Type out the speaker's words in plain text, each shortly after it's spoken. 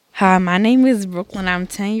Hi, my name is Brooklyne. I'm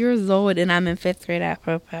 10 years old and I'm in 5th grade at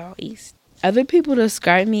Propel East. Other people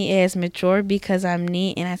describe me as mature because I'm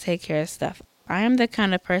neat and I take care of stuff. I am the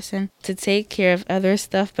kind of person to take care of other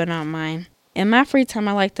stuff but not mine. In my free time,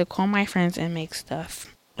 I like to call my friends and make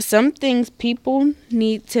stuff. Some things people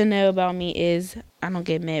need to know about me is I don't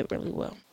get mad really well.